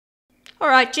All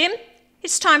right, Jim,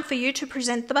 it's time for you to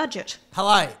present the budget.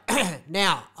 Hello.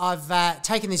 Now, I've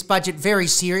taken this budget very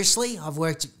seriously. I've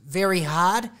worked very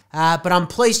hard, but I'm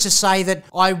pleased to say that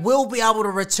I will be able to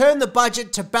return the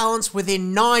budget to balance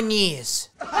within 9 years.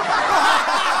 No,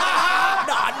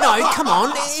 come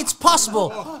on, it's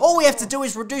possible. All we have to do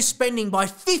is reduce spending by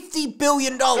 $50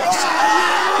 billion. We'll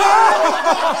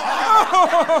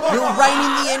rein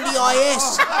in the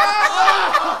NDIS.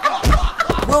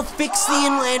 We'll fix the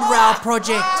Inland Rail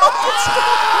project.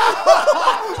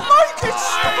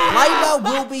 Labor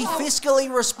will be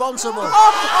fiscally responsible.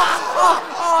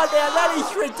 Oh, now that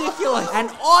is ridiculous. And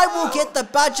I will get the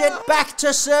budget back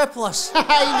to surplus. Hey,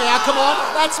 now, come on.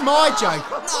 That's my joke.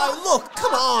 No, look,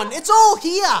 come on. It's all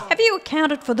here. Have you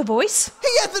accounted for the voice?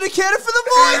 He hasn't accounted for the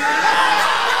voice.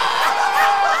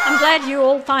 I'm glad you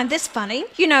all find this funny.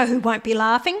 You know who won't be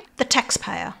laughing? The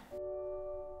taxpayer.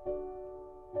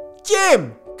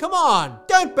 Jim, come on.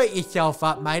 Don't beat yourself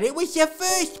up, mate. It was your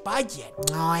first budget.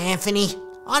 Oh, Anthony,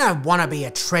 I don't want to be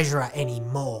a treasurer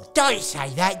anymore. Don't say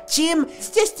that, Jim.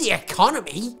 It's just the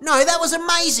economy. No, that was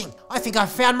amazing. I think I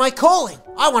found my calling.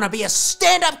 I want to be a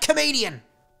stand-up comedian.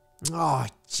 Oh,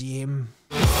 Jim.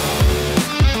 So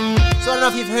I don't know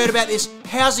if you've heard about this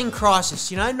housing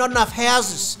crisis, not enough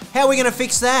houses. How are we going to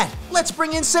fix that? Let's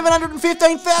bring in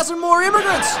 715,000 more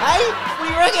immigrants, hey? What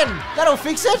do you reckon? That'll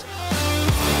fix it?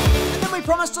 And then we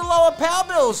promised to lower power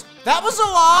bills. That was a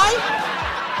lie.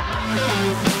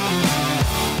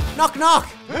 Knock, knock.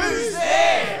 Who's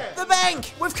there? The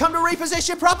bank. We've come to repossess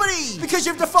your property because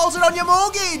you've defaulted on your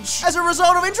mortgage as a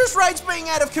result of interest rates being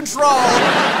out of control.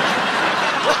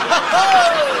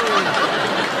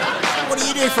 What do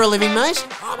you do for a living, mate?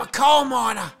 I'm a coal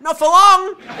miner. Not for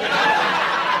long.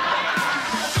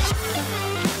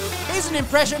 Here's an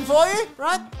impression for you,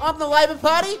 right? I'm the Labor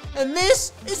Party, and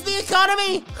this is the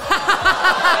economy.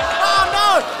 Oh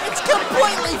no, it's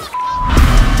completely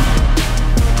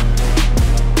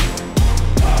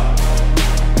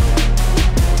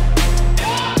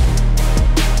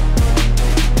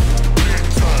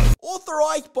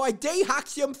authorised by D.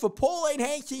 Huxium for Pauline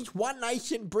Hanson's One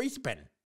Nation Brisbane.